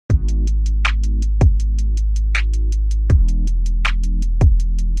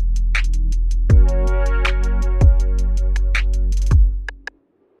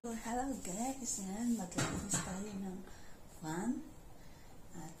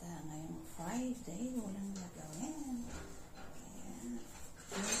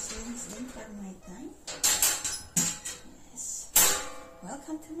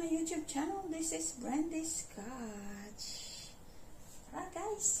channel. This is Brandy's Scotch. Tara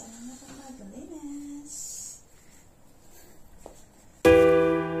guys, sana po maglinis.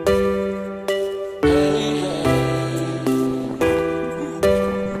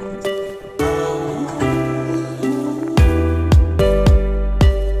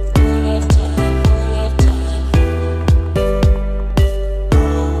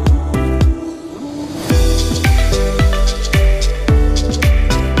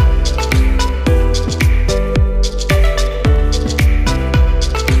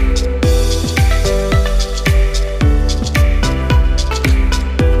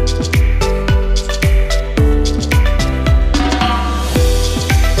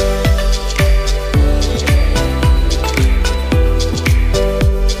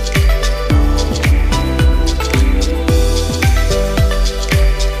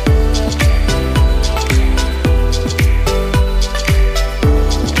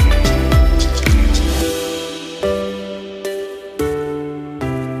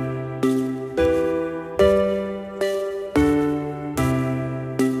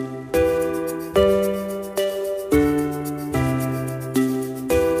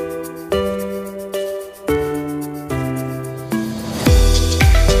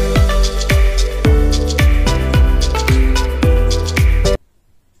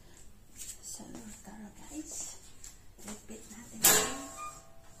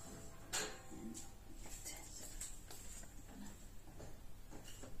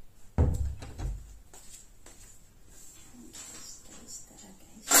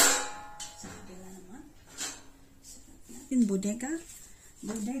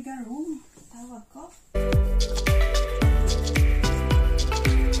 Bodega room, tawag ko.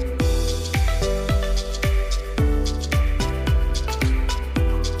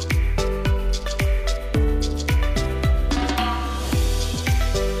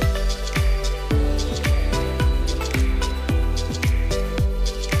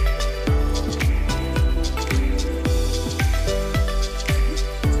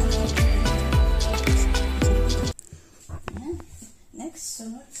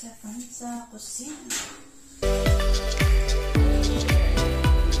 Sunod sa kusina.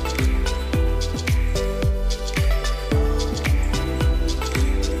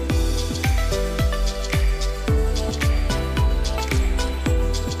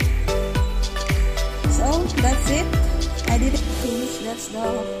 So, that's it. I didn't finish. That's the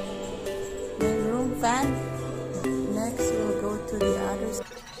room fan. Next, we'll go to the other side.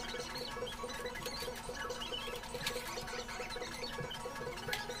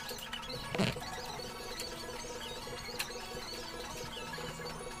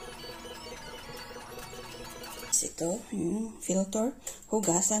 Ito, yung filter,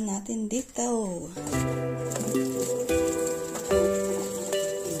 hugasan natin dito.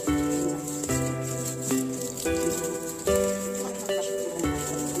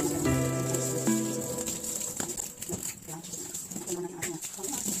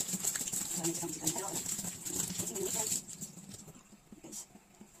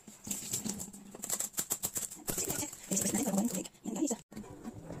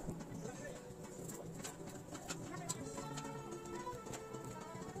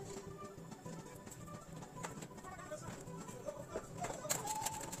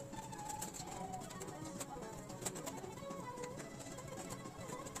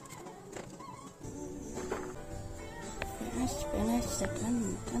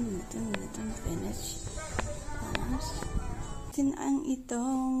 Finish. Tin ang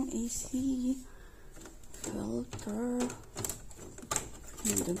itong AC filter.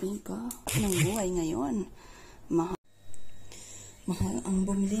 Ang dumi pa ng buhay ngayon. Mahal ang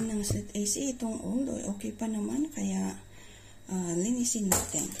bumili ng slit AC. Itong old, okay pa naman. Kaya linisin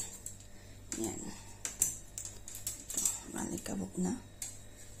natin. Yan. Ito, malikabok na.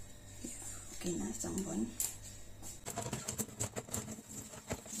 Okay na, isang buwan.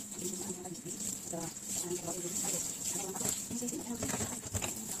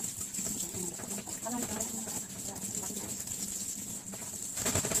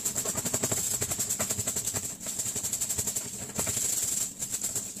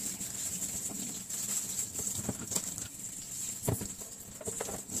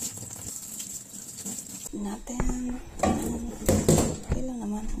 Natin okay lang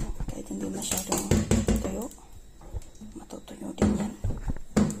naman kahit hindi masyadong tuyo, matutuyo din yan.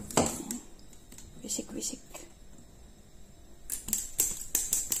 Wisik-wisik.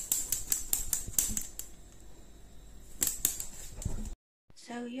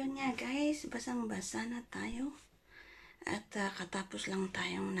 So yun nga guys, basang-basa na tayo at katapos lang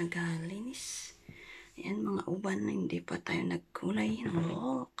tayong naglinis. Ayan, mga uban na hindi pa tayo nagkulay ng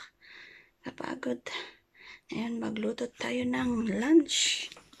buhok. kapagod. Ngayon, magluto tayo ng lunch.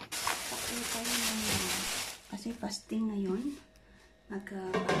 Pakilo tayo ng, kasi fasting ngayon.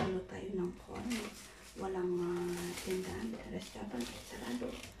 Magpapalo tayo ng corn. Walang tindahan, restaurant, sarado.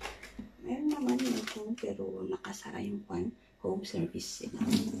 Meron naman yung pero nakasara yung corn. Home service sila.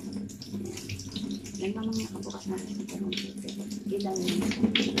 Yan naman nakabukas natin ito ng ilang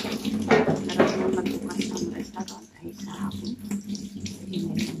naroon magbukas ng restaurant ay sa hapon. Hindi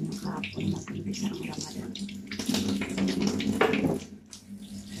meron ng hapon mag-ibisa ang Ramadan.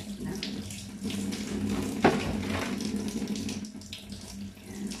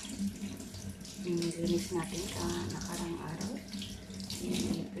 Naglinis natin nakarang araw.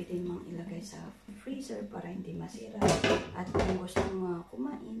 Pwede mong ilagay sa freezer para hindi masira. At kung gusto mong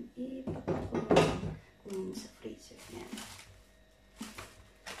kumain, ipagpakuloy kung sa freezer. Yan.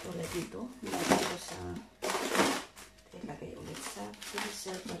 Tulad dito, ilagay ko sa ilagay ulit sa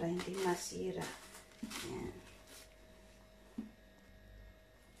freezer para hindi masira. Yan.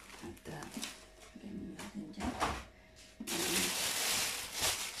 At ganyan natin dyan.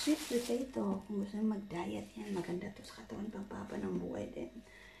 Sweet potato, kung gusto nyo mag-diet yan, maganda to sa katawan, pagpapa ng buhay din.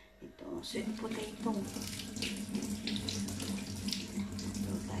 Ito, sweet potato.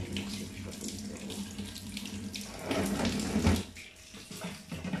 Ito tayo na sweet potato.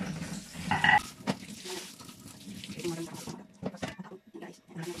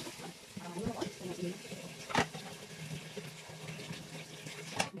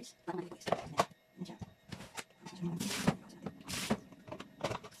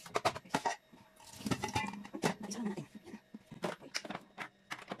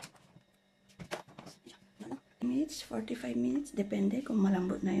 Minutes, 45 minutes, depende kung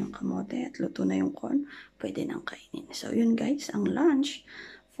malambot na yung kamote at luto na yung corn, pwede nang kainin. So yun guys, ang lunch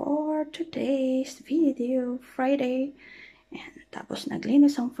for today's video, Friday. And tapos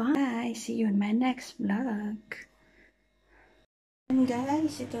naglinis ang fan. Bye! See you in my next vlog. And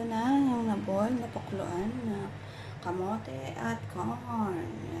guys, ito na yung naboil na pakuluan na kamote at corn.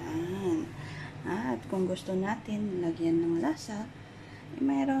 Yan. At kung gusto natin lagyan ng lasa,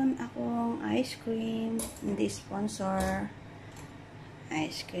 mayroon akong ice cream, hindi sponsor,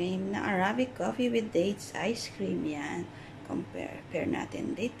 ice cream na Arabic coffee with dates ice cream. Yan, compare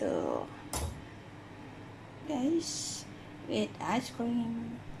natin dito guys, with ice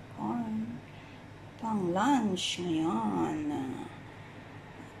cream, corn, pang lunch ngayon.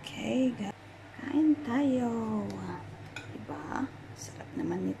 Okay guys, kain tayo, diba? Sarap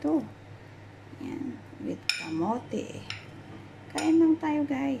naman ito. Yan, with kamote. Kain lang tayo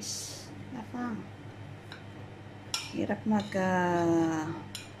guys. Lapang. Hirap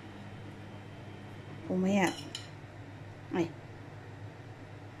pumayat. Ay.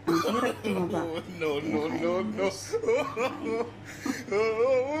 Ang hirap tumaba. No.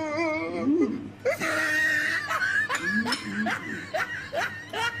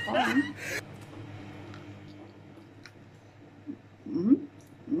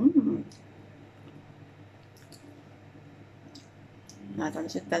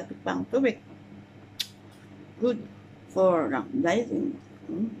 Natalsik talpik pang tubig. Good for dieting.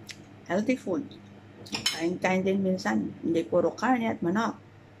 Healthy food. Kain-kain din minsan. Hindi puro karne at manok.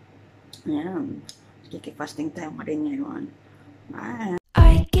 Ayan. Kikifasting tayo rin ngayon. Bye!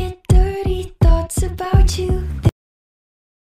 I get dirty thoughts about you.